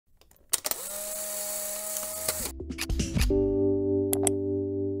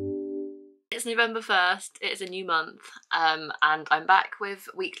It's November 1st, it's a new month, and I'm back with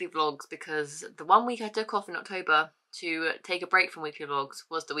weekly vlogs because the one week I took off in October to take a break from weekly vlogs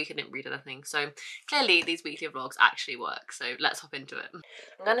was the week I didn't read anything. So clearly these weekly vlogs actually work, so let's hop into it.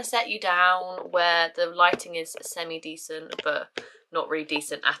 I'm gonna set you down where the lighting is semi-decent, but not really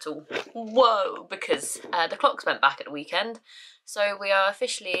decent at all. Whoa, because the clocks went back at the weekend, so we are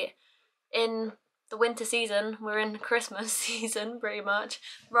officially in the winter season. We're in Christmas season, pretty much.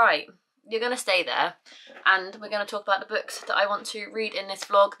 Right, you're gonna stay there and we're gonna talk about the books that I want to read in this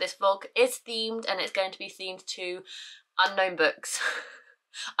vlog. This vlog is themed and it's going to be themed to unknown books.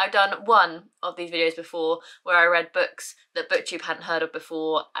 I've done one of these videos before where I read books that booktube hadn't heard of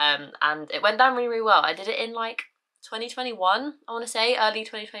before, and it went down really, really well. I did it in like 2021, I want to say, early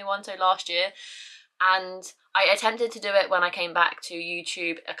 2021, so last year. And I attempted to do it when I came back to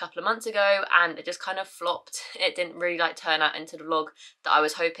YouTube a couple of months ago and it just kind of flopped. It didn't really like turn out into the vlog that I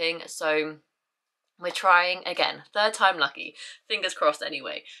was hoping, so we're trying again. Third time lucky. Fingers crossed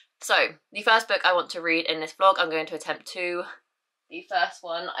anyway. So the first book I want to read in this vlog, I'm going to attempt to. The first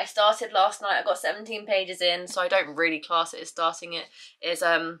one I started last night. I got 17 pages in, so I don't really class it as starting it. Is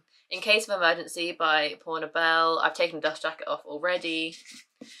In Case of Emergency by Paula Bell. I've taken the dust jacket off already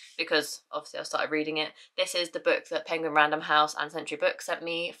because obviously I started reading it. This is the book that Penguin Random House and Century Books sent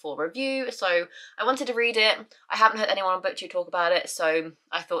me for review, so I wanted to read it. I haven't heard anyone on BookTube talk about it, so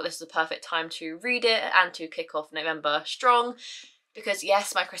I thought this was the perfect time to read it and to kick off November strong, because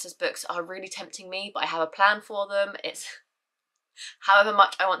yes, my Christmas books are really tempting me, but I have a plan for them. It's however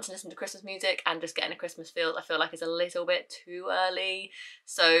much I want to listen to Christmas music and just get in a Christmas feel, I feel like it's a little bit too early,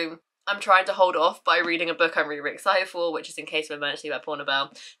 so I'm trying to hold off by reading a book I'm really, really excited for, which is In Case of Emergency by Paula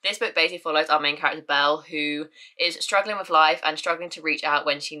Bell. This book basically follows our main character Belle, who is struggling with life and struggling to reach out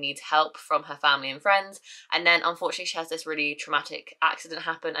when she needs help from her family and friends, and then unfortunately she has this really traumatic accident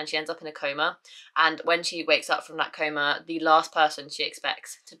happen and she ends up in a coma, and when she wakes up from that coma, the last person she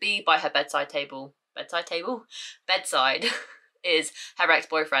expects to be by her bedside is her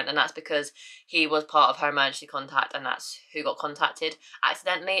ex-boyfriend, and that's because he was part of her emergency contact and that's who got contacted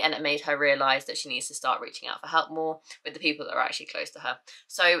accidentally, and it made her realise that she needs to start reaching out for help more with the people that are actually close to her.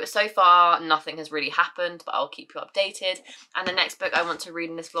 So far nothing has really happened, but I'll keep you updated. And the next book I want to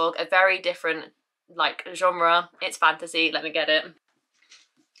read in this vlog, a very different like genre, it's fantasy, let me get it,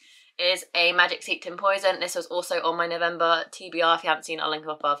 is A Magic Steeped in Poison. This was also on my November TBR. If you haven't seen it, I'll link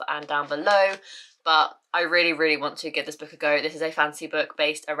it above and down below. But I really, really want to give this book a go. This is a fantasy book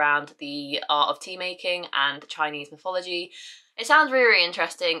based around the art of tea making and Chinese mythology. It sounds really, really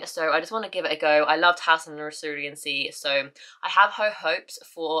interesting, so I just want to give it a go. I loved House on the Cerulean Sea, so I have high hopes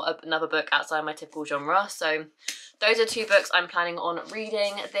for another book outside my typical genre. So those are two books I'm planning on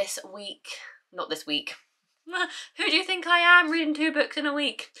reading this week. Not this week. Who do you think I am, reading 2 books in a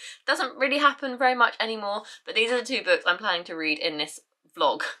week? Doesn't really happen very much anymore, but these are the 2 books I'm planning to read in this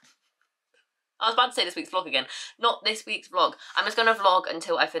vlog. I was about to say this week's vlog again, not this week's vlog. I'm just going to vlog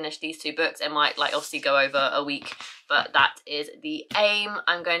until I finish these 2 books. It might like obviously go over a week, but that is the aim.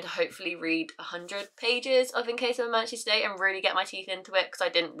 I'm going to hopefully read 100 pages of In Case of Emergency today and really get my teeth into it, because I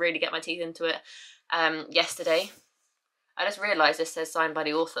didn't really get my teeth into it yesterday. I just realised this says signed by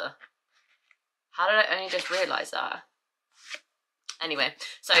the author. How did I only just realise that? Anyway,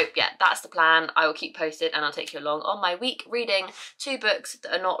 so yeah, that's the plan. I will keep posted and I'll take you along on my week reading 2 books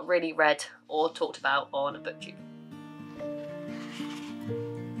that are not really read or talked about on BookTube.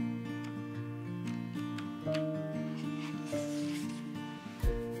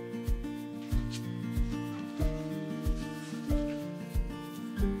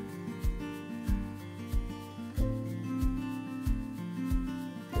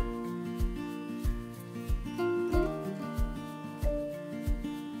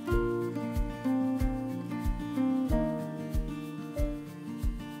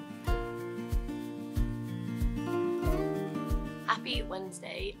 Happy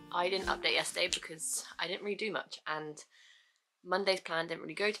Wednesday. I didn't update yesterday because I didn't really do much, and Monday's plan didn't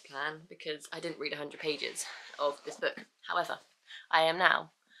really go to plan because I didn't read 100 pages of this book. However, I am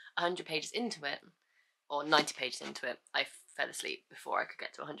now 100 pages into it, or 90 pages into it. I fell asleep before I could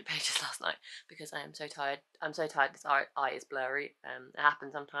get to 100 pages last night because I am so tired. I'm so tired this eye is blurry. It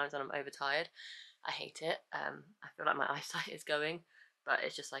happens sometimes when I'm overtired. I hate it. I feel like my eyesight is going, but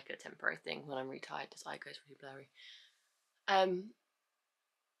it's just like a temporary thing. When I'm really tired, this eye goes really blurry.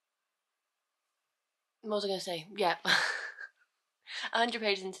 What was I going to say? Yeah. 100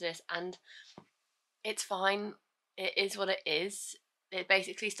 pages into this and it's fine. It is what it is. It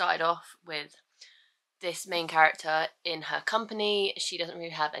basically started off with this main character in her company, she doesn't really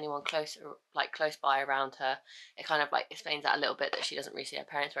have anyone close by around her. It kind of like explains that a little bit, that she doesn't really see her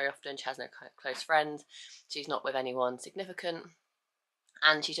parents very often, she has no close friends, she's not with anyone significant,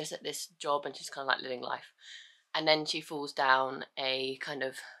 and she's just at this job and she's kind of like living life. And then she falls down a kind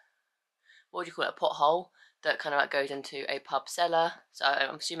of, what would you call it, a pothole that kind of like goes into a pub cellar. So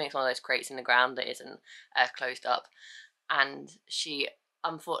I'm assuming it's one of those crates in the ground that isn't closed up. And she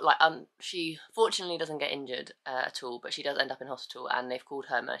fortunately doesn't get injured at all, but she does end up in hospital, and they've called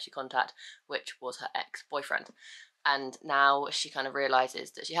her emergency contact, which was her ex-boyfriend. And now she kind of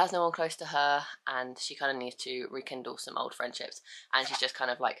realizes that she has no one close to her, and she kind of needs to rekindle some old friendships, and she's just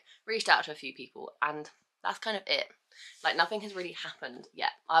kind of like reached out to a few people, and that's kind of it. Like, nothing has really happened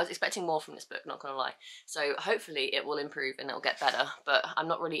yet. I was expecting more from this book, not gonna lie. So hopefully it will improve and it'll get better, but I'm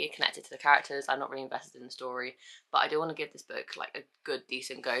not really connected to the characters, I'm not really invested in the story, but I do want to give this book like a good,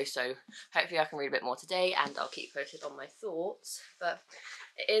 decent go, so hopefully I can read a bit more today, and I'll keep posted on my thoughts. But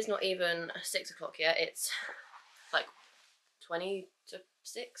it is not even 6 o'clock yet, it's like 20 to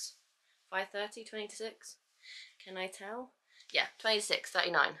 6? 5:30, 20 to 6? Can I tell? Yeah,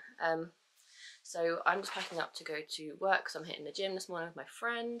 26:39. So I'm just packing up to go to work, so I'm hitting the gym this morning with my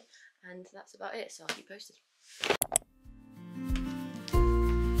friend, and that's about it, so I'll keep posted.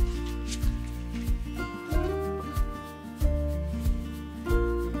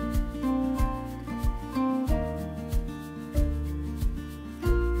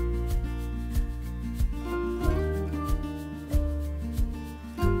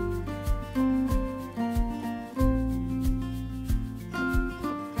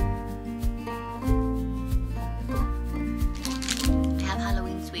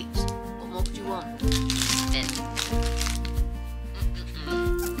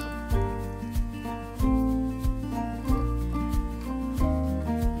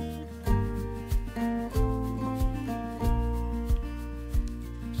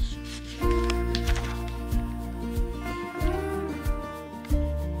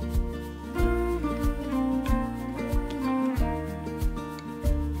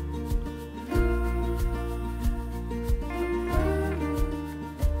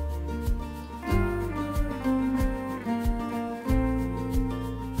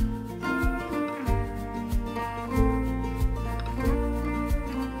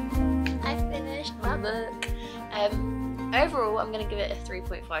 Book. Overall, I'm going to give it a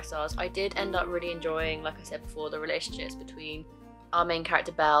 3.5 stars. I did end up really enjoying, like I said before, the relationships between our main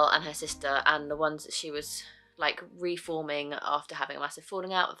character Belle and her sister, and the ones that she was like reforming after having a massive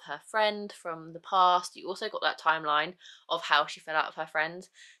falling out with her friend from the past. You also got that timeline of how she fell out with her friends.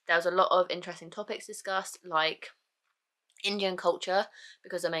 There was a lot of interesting topics discussed, like Indian culture,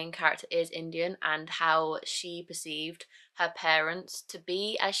 because the main character is Indian, and how she perceived her parents to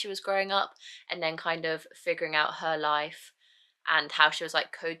be as she was growing up, and then kind of figuring out her life, and how she was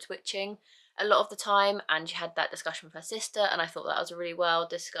like code switching a lot of the time. And she had that discussion with her sister, and I thought that was a really well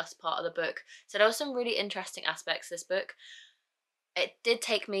discussed part of the book. So there were some really interesting aspects to this book. It did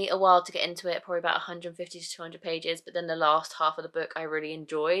take me a while to get into it, probably about 150 to 200 pages, but then the last half of the book I really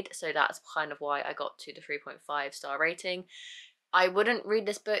enjoyed, so that's kind of why I got to the 3.5 star rating. I wouldn't read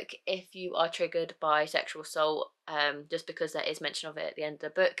this book if you are triggered by sexual assault, just because there is mention of it at the end of the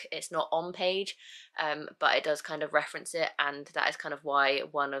book. It's not on page, but it does kind of reference it, and that is kind of why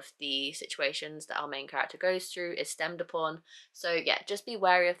one of the situations that our main character goes through is stemmed upon. So yeah, just be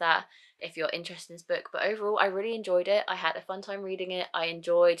wary of that if you're interested in this book. But overall, I really enjoyed it. I had a fun time reading it. I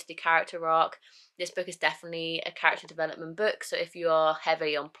enjoyed the character arc. This book is definitely a character development book, so if you are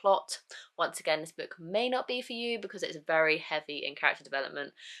heavy on plot, once again, this book may not be for you, because it's very heavy in character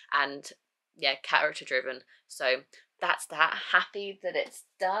development and yeah, character driven. So that's that. Happy that it's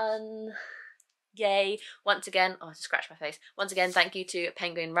done. Yay. Once again, oh, I just scratched my face. Once again, thank you to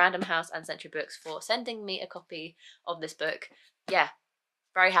Penguin, Random House and Century Books for sending me a copy of this book. Yeah,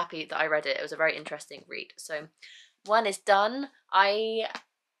 very happy that I read it. It was a very interesting read. So one is done. I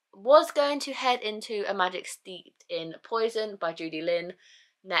was going to head into A Magic Steeped in Poison by Judy Lynn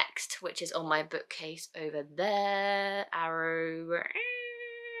next, which is on my bookcase over there, arrow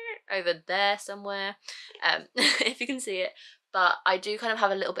over there somewhere, if you can see it. But I do kind of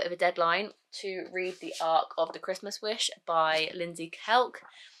have a little bit of a deadline to read The Arc of the Christmas Wish by Lindsay Kelk,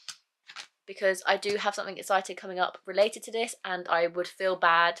 because I do have something exciting coming up related to this, and I would feel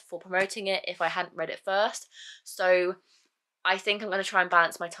bad for promoting it if I hadn't read it first. So I think I'm going to try and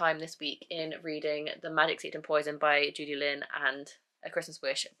balance my time this week in reading The Magic Steeped in Poison by Judy Lynn and A Christmas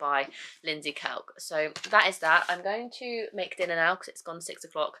Wish by Lindsay Kelk. So that is that. I'm going to make dinner now because it's gone 6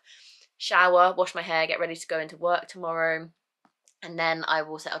 o'clock. Shower, wash my hair, get ready to go into work tomorrow. and then I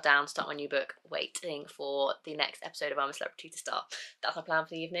will settle down, start my new book, waiting for the next episode of I'm a Celebrity to start. That's my plan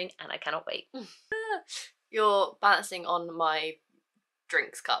for the evening, and I cannot wait. You're balancing on my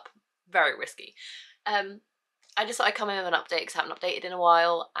drinks cup. Very risky. I just thought I'd come in with an update because I haven't updated in a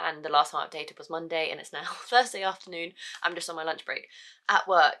while, and the last time I updated was Monday, and it's now Thursday afternoon. I'm just on my lunch break at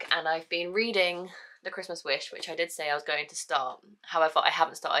work, and I've been reading The Christmas Wish, which I did say I was going to start. However, I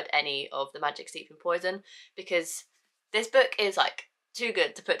haven't started any of The Magic Steeped in Poison because this book is like too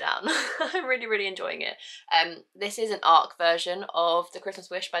good to put down. I'm really, really enjoying it. This is an ARC version of The Christmas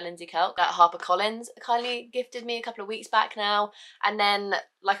Wish by Lindsay Kelk that Harper Collins kindly gifted me a couple of weeks back now. And then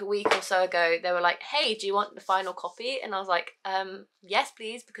like a week or so ago, they were like, hey, do you want the final copy? And I was like, yes,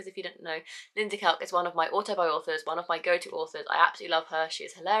 please, because if you don't know, Lindsay Kelk is one of my auto-buy authors, one of my go-to authors. I absolutely love her. She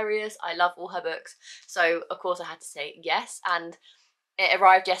is hilarious. I love all her books. So of course I had to say yes, and it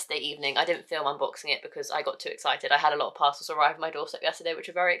arrived yesterday evening. I didn't film unboxing it because I got too excited. I had a lot of parcels arrive at my doorstep yesterday, which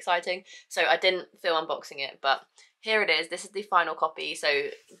were very exciting. So I didn't film unboxing it, but here it is. This is the final copy. So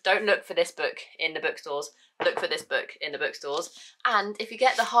don't look for this book in the bookstores. Look for this book in the bookstores. And if you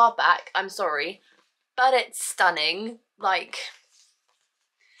get the hardback, I'm sorry, but it's stunning. Like,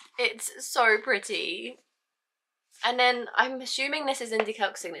 it's so pretty. And then I'm assuming this is Lindsay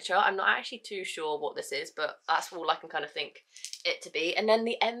Kelk's signature. I'm not actually too sure what this is, but that's all I can kind of think it to be. And then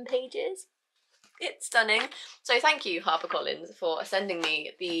the end pages. It's stunning. So thank you, Harper Collins, for sending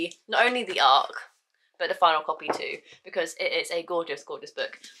me the not only the ARC, but the final copy too, because it is a gorgeous, gorgeous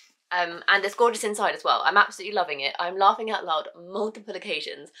book. And it's gorgeous inside as well. I'm absolutely loving it. I'm laughing out loud on multiple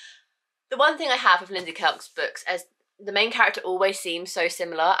occasions. The one thing I have with Lindsay Kelk's books is the main character always seems so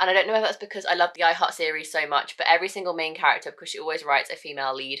similar, and I don't know if that's because I love the iHeart series so much, but every single main character, because she always writes a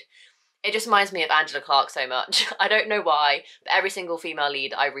female lead, it just reminds me of Angela Clark so much. I don't know why, but every single female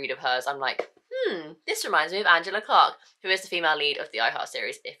lead I read of hers, I'm like, this reminds me of Angela Clark, who is the female lead of the iHeart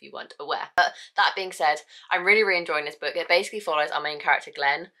series, if you weren't aware. But that being said, I'm really, really enjoying this book. It basically follows our main character,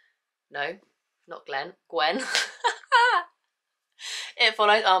 Glenn. No, not Glenn, Gwen. It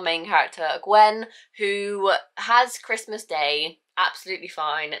follows our main character, Gwen, who has Christmas Day absolutely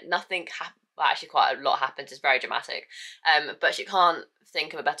fine. Nothing well, actually quite a lot happens. It's very dramatic. But she can't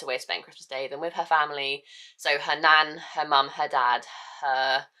think of a better way to spend Christmas Day than with her family. So her nan, her mum, her dad,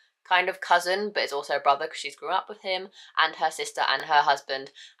 her kind of cousin, but is also a brother because she's grew up with him, and her sister and her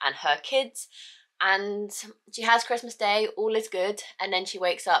husband and her kids. And she has Christmas Day, all is good, and then she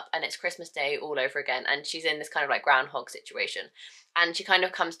wakes up and it's Christmas Day all over again, and she's in this kind of like groundhog situation. And she kind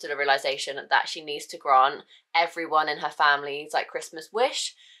of comes to the realization that she needs to grant everyone in her family's like Christmas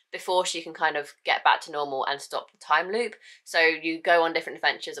wish before she can kind of get back to normal and stop the time loop. So you go on different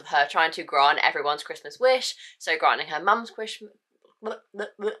adventures of her trying to grant everyone's Christmas wish. So granting her mum's Christmas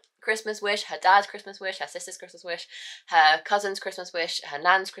wish, her dad's Christmas wish, her sister's Christmas wish, her cousin's Christmas wish, her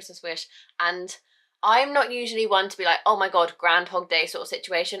nan's Christmas wish. And I'm not usually one to be like, oh my god, Groundhog Day sort of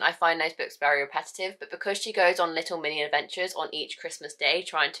situation. I find those books very repetitive, but because she goes on little mini adventures on each Christmas day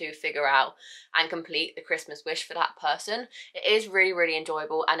trying to figure out and complete the Christmas wish for that person, it is really, really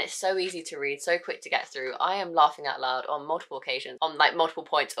enjoyable, and it's so easy to read, so quick to get through. I am laughing out loud on multiple occasions, on like multiple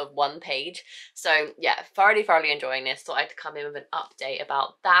points of one page. So yeah, thoroughly, thoroughly enjoying this. Thought I'd come in with an update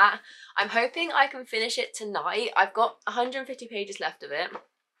about that. I'm hoping I can finish it tonight. I've got 150 pages left of it.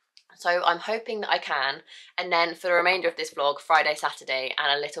 So I'm hoping that I can, and then for the remainder of this vlog, Friday, Saturday,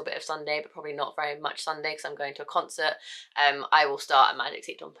 and a little bit of Sunday, but probably not very much Sunday because I'm going to a concert, I will start a Magic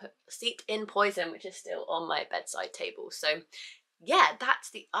Steeped in Poison, which is still on my bedside table. So yeah, that's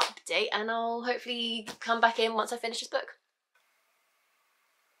the update, and I'll hopefully come back in once I finish this book.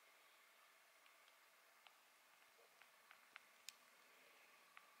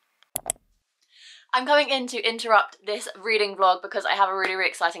 I'm coming in to interrupt this reading vlog because I have a really, really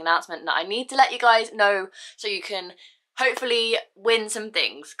exciting announcement that I need to let you guys know so you can hopefully win some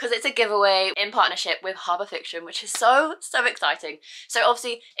things, because it's a giveaway in partnership with Harper Fiction, which is so, so exciting. So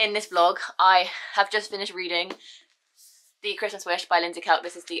obviously in this vlog, I have just finished reading The Christmas Wish by Lindsay Kelk.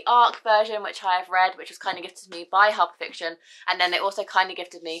 This is the ARC version, which I have read, which was kindly gifted to me by Harper Fiction, and then they also kindly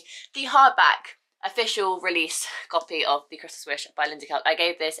gifted me the hardback official release copy of The Christmas Wish by Lindsay Kelk. I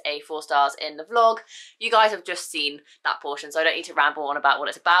gave this a 4 stars in the vlog. You guys have just seen that portion, so I don't need to ramble on about what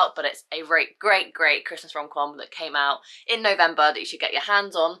it's about, but it's a great, great, great Christmas rom-com that came out in November that you should get your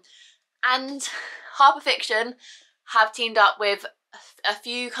hands on. And Harper Fiction have teamed up with a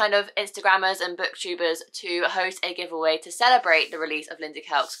few kind of Instagrammers and booktubers to host a giveaway to celebrate the release of Lindsay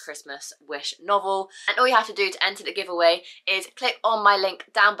Kelk's Christmas Wish novel. And all you have to do to enter the giveaway is click on my link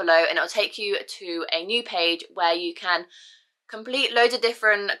down below, and it'll take you to a new page where you can complete loads of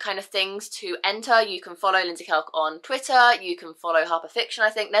different kind of things to enter. You can follow Lindsay Kelk on Twitter, you can follow Harper Fiction, I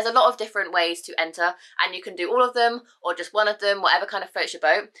think. There's a lot of different ways to enter, and you can do all of them or just one of them, whatever kind of floats your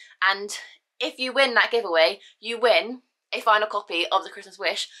boat. And if you win that giveaway, you win a final copy of The Christmas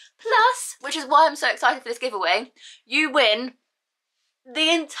Wish, plus, which is why I'm so excited for this giveaway, you win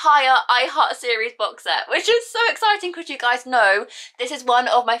the entire iHeartSeries box set, which is so exciting because you guys know this is one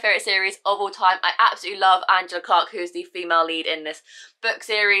of my favourite series of all time. I absolutely love Angela Clark, who's the female lead in this book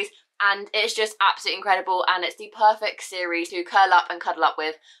series, and it's just absolutely incredible, and it's the perfect series to curl up and cuddle up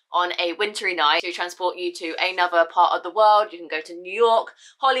with on a wintry night to transport you to another part of the world. You can go to New York,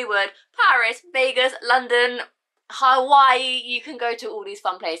 Hollywood, Paris, Vegas, London, Hawaii. You can go to all these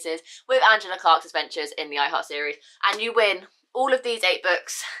fun places with Angela Clark's adventures in the iHeartSeries, and you win all of these 8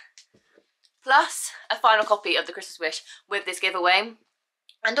 books, plus a final copy of The Christmas Wish with this giveaway.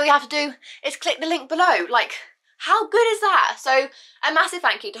 And all you have to do is click the link below. Like, how good is that? So a massive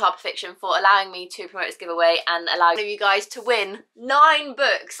thank you to Harper Fiction for allowing me to promote this giveaway and allowing you guys to win 9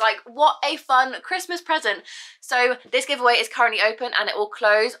 books. Like, what a fun Christmas present. So this giveaway is currently open and it will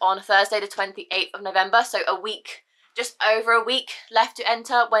close on Thursday the 28th of November, so a week, just over a week left to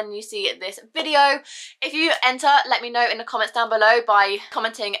enter when you see this video. If you enter, let me know in the comments down below by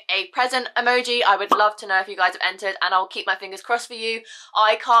commenting a present emoji. I would love to know if you guys have entered, and I'll keep my fingers crossed for you.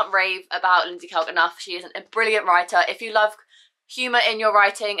 I can't rave about Lindsay Kelk enough. She is a brilliant writer. If you love humour in your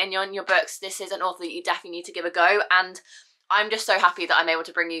writing and in your books, this is an author that you definitely need to give a go, and I'm just so happy that I'm able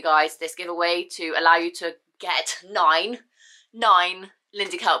to bring you guys this giveaway to allow you to get nine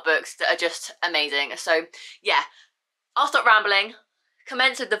Lindsay Kelk books that are just amazing. So yeah, I'll stop rambling,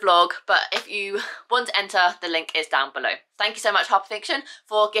 commence with the vlog, but if you want to enter, the link is down below. Thank you so much, Harper Fiction,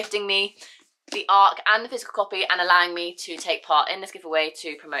 for gifting me the ARC and the physical copy and allowing me to take part in this giveaway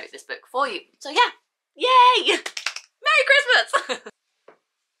to promote this book for you. So yeah, yay! Merry Christmas!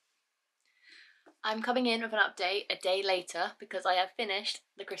 I'm coming in with an update a day later because I have finished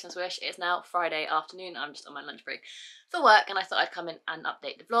The Christmas Wish. It is now Friday afternoon. I'm just on my lunch break for work, and I thought I'd come in and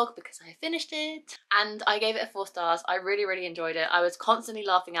update the vlog because I finished it. And I gave it a 4 stars. I really enjoyed it. I was constantly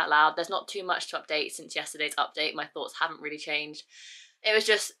laughing out loud. There's not too much to update since yesterday's update. My thoughts haven't really changed. It was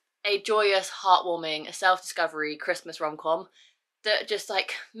just a joyous, heartwarming, self-discovery Christmas rom-com that just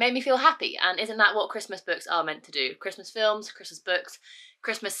like made me feel happy. And isn't that what Christmas books are meant to do? Christmas films, Christmas books,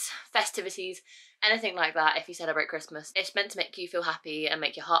 Christmas festivities, anything like that. If you celebrate Christmas, it's meant to make you feel happy and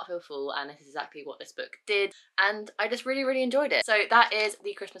make your heart feel full, and this is exactly what this book did, and I just really enjoyed it. So that is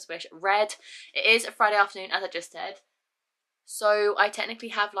The Christmas Wish read. It is a Friday afternoon, as I just said, so I technically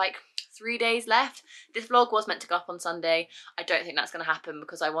have like 3 days left. This vlog was meant to go up on Sunday. I don't think that's going to happen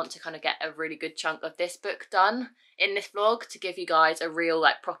because I want to kind of get a really good chunk of this book done in this vlog to give you guys a real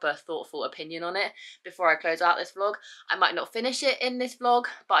like proper thoughtful opinion on it before I close out this vlog. I might not finish it in this vlog,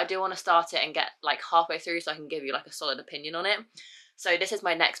 but I do want to start it and get like halfway through so I can give you like a solid opinion on it. So this is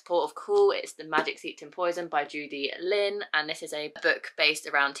my next port of call. It's The Magic Steeped in Poison by Judy Lin, and this is a book based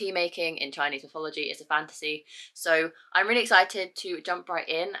around tea making in Chinese mythology. It's a fantasy, so I'm really excited to jump right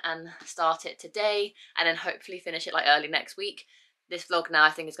in and start it today and then hopefully finish it like early next week. This vlog now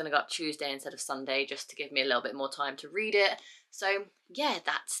I think is going to go up Tuesday instead of Sunday just to give me a little bit more time to read it. So yeah,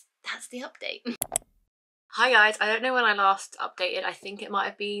 that's the update. Hi guys, I don't know when I last updated. I think it might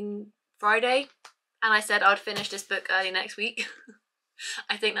have been Friday, and I said I would finish this book early next week.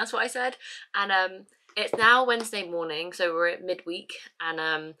 I think that's what I said, and it's now Wednesday morning, so we're at midweek,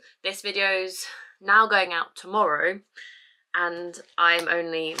 and this video's now going out tomorrow, and I'm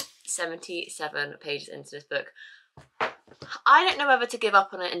only 77 pages into this book. I don't know whether to give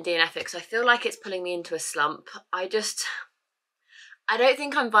up on it and DNF it because I feel like it's pulling me into a slump. I don't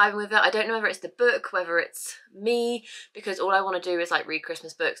think I'm vibing with it. I don't know whether it's the book, whether it's me, because all I want to do is like read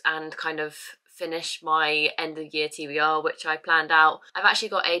Christmas books and kind of finish my end of the year TBR, which I planned out. I've actually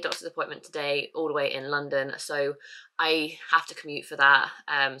got a doctor's appointment today all the way in London, so I have to commute for that.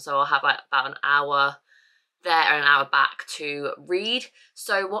 So I'll have like about an hour there and an hour back to read.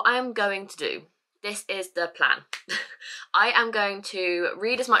 So what I'm going to do, this is the plan. I am going to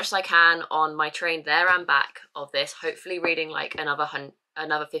read as much as I can on my train there and back of this, hopefully reading like another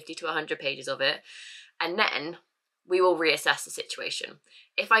 50 to 100 pages of it, and then we will reassess the situation.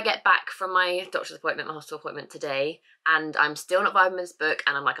 If I get back from my doctor's appointment, my hospital appointment today, and I'm still not vibing with this book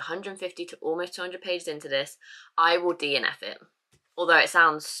and I'm like 150 to almost 200 pages into this, I will DNF it. Although it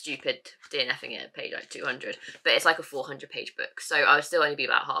sounds stupid DNFing it at page like 200, but it's like a 400 page book, so I would still only be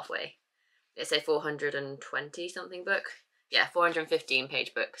about halfway. It's a 420 something book. Yeah, 415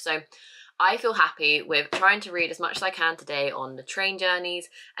 page book. So I feel happy with trying to read as much as I can today on the train journeys,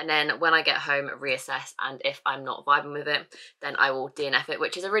 and then when I get home reassess, and if I'm not vibing with it then I will DNF it,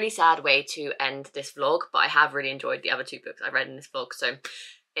 which is a really sad way to end this vlog, but I have really enjoyed the other 2 books I read in this vlog, so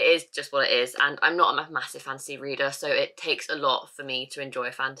it is just what it is. And I'm not a massive fantasy reader, so it takes a lot for me to enjoy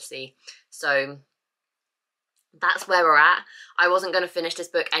fantasy, so that's where we're at. I wasn't going to finish this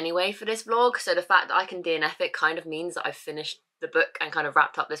book anyway for this vlog, so the fact that I can DNF it kind of means that I've finished the book and kind of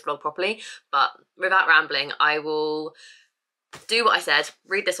wrapped up this vlog properly. But without rambling, I will do what I said,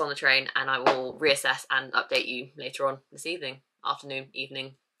 read this on the train, and I will reassess and update you later on this evening, afternoon,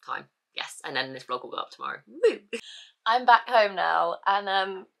 evening time. Yes, and then this vlog will go up tomorrow. Woo! I'm back home now,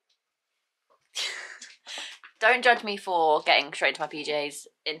 and don't judge me for getting straight into my PJs,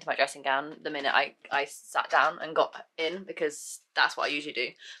 into my dressing gown the minute I sat down and got in, because that's what I usually do.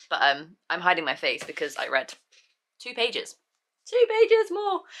 But I'm hiding my face because I read 2 pages. 2 pages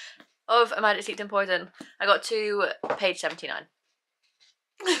more of A Magic Steeped in Poison. I got to page 79.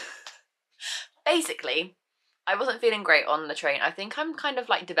 Basically, I wasn't feeling great on the train. I think I'm kind of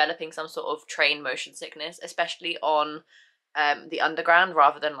like developing some sort of train motion sickness, especially on the underground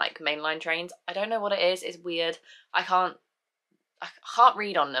rather than like mainline trains. I don't know what it is. It's weird. I can't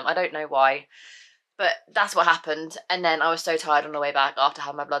read on them. I don't know why. But that's what happened, and then I was so tired on the way back after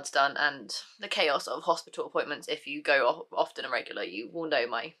having my bloods done, and the chaos of hospital appointments. If you go often and regular, you will know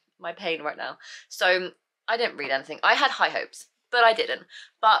my pain right now. So I didn't read anything. I had high hopes, but I didn't.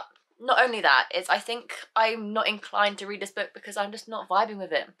 But not only that, I think I'm not inclined to read this book because I'm just not vibing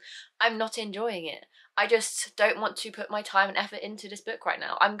with it. I'm not enjoying it. I just don't want to put my time and effort into this book right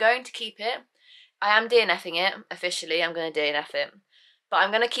now. I'm going to keep it. I am DNFing it, officially. I'm going to DNF it. But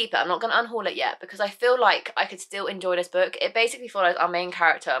I'm going to keep it. I'm not going to unhaul it yet because I feel like I could still enjoy this book. It basically follows our main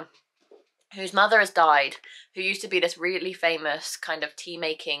character, whose mother has died, who used to be this really famous kind of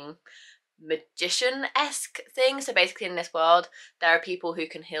tea-making magician-esque thing. So basically in this world, there are people who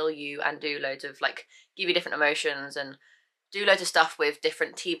can heal you and do loads of, like, give you different emotions and do loads of stuff with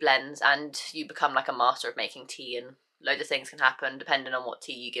different tea blends, and you become like a master of making tea, and loads of things can happen depending on what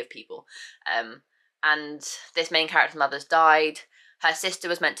tea you give people. And this main character's mother's died. Her sister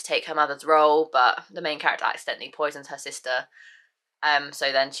was meant to take her mother's role, but the main character accidentally poisons her sister.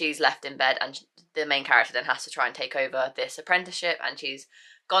 So then she's left in bed, and the main character then has to try and take over this apprenticeship, and she's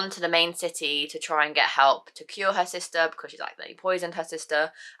gone to the main city to try and get help to cure her sister because she's accidentally poisoned her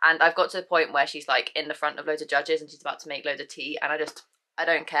sister. And I've got to the point where she's like in the front of loads of judges and she's about to make loads of tea, and I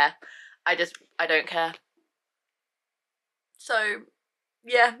don't care. I don't care. So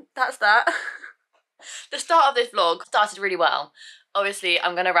yeah, that's that. The start of this vlog started really well. Obviously,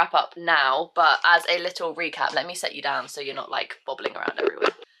 I'm going to wrap up now, but as a little recap, let me set you down so you're not like bobbling around everywhere.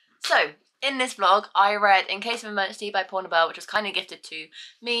 So, in this vlog, I read In Case of Emergency by Paul Nobel, which was kindly gifted to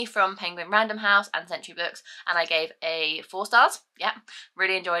me from Penguin Random House and Century Books, and I gave a 4 stars. Yeah,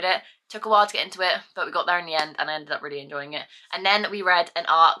 really enjoyed it. Took a while to get into it, but we got there in the end and I ended up really enjoying it. And then we read an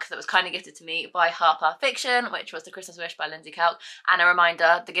arc that was kindly gifted to me by Harper Fiction, which was The Christmas Wish by Lindsay Kelk. And a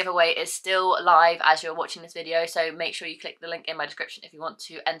reminder, the giveaway is still live as you're watching this video, so make sure you click the link in my description if you want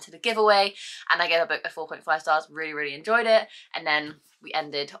to enter the giveaway. And I gave a book a 4.5 stars, really enjoyed it. And then we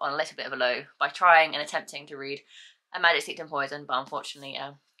ended on a little bit of a low by trying and attempting to read A Magic Steeped in Poison, but unfortunately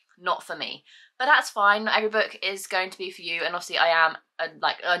not for me. But that's fine, not every book is going to be for you, and obviously I am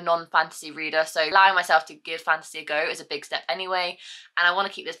a non-fantasy reader, so allowing myself to give fantasy a go is a big step anyway, and I want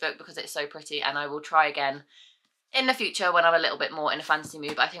to keep this book because it's so pretty, and I will try again in the future when I'm a little bit more in a fantasy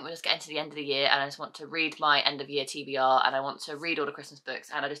mood. But I think we're just getting to the end of the year and I just want to read my end of year TBR, and I want to read all the Christmas books,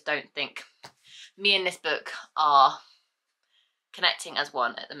 and I just don't think me and this book are connecting as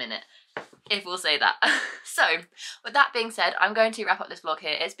one at the minute, if we'll say that. So with that being said, I'm going to wrap up this vlog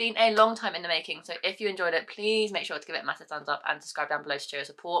here. It's been a long time in the making, so if you enjoyed it, please make sure to give it a massive thumbs up and subscribe down below to show your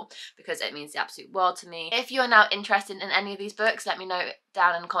support, because it means the absolute world to me. If you are now interested in any of these books, let me know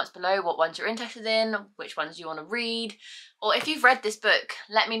down in the comments below what ones you're interested in, which ones you want to read, or if you've read this book,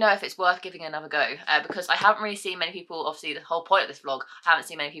 let me know if it's worth giving another go, because I haven't really seen many people, obviously the whole point of this vlog, I haven't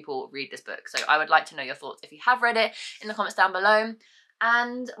seen many people read this book, so I would like to know your thoughts if you have read it in the comments down below.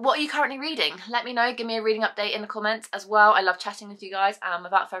 And what are you currently reading? Let me know, give me a reading update in the comments as well. I love chatting with you guys, and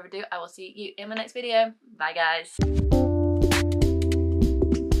without further ado, I will see you in my next video. Bye guys.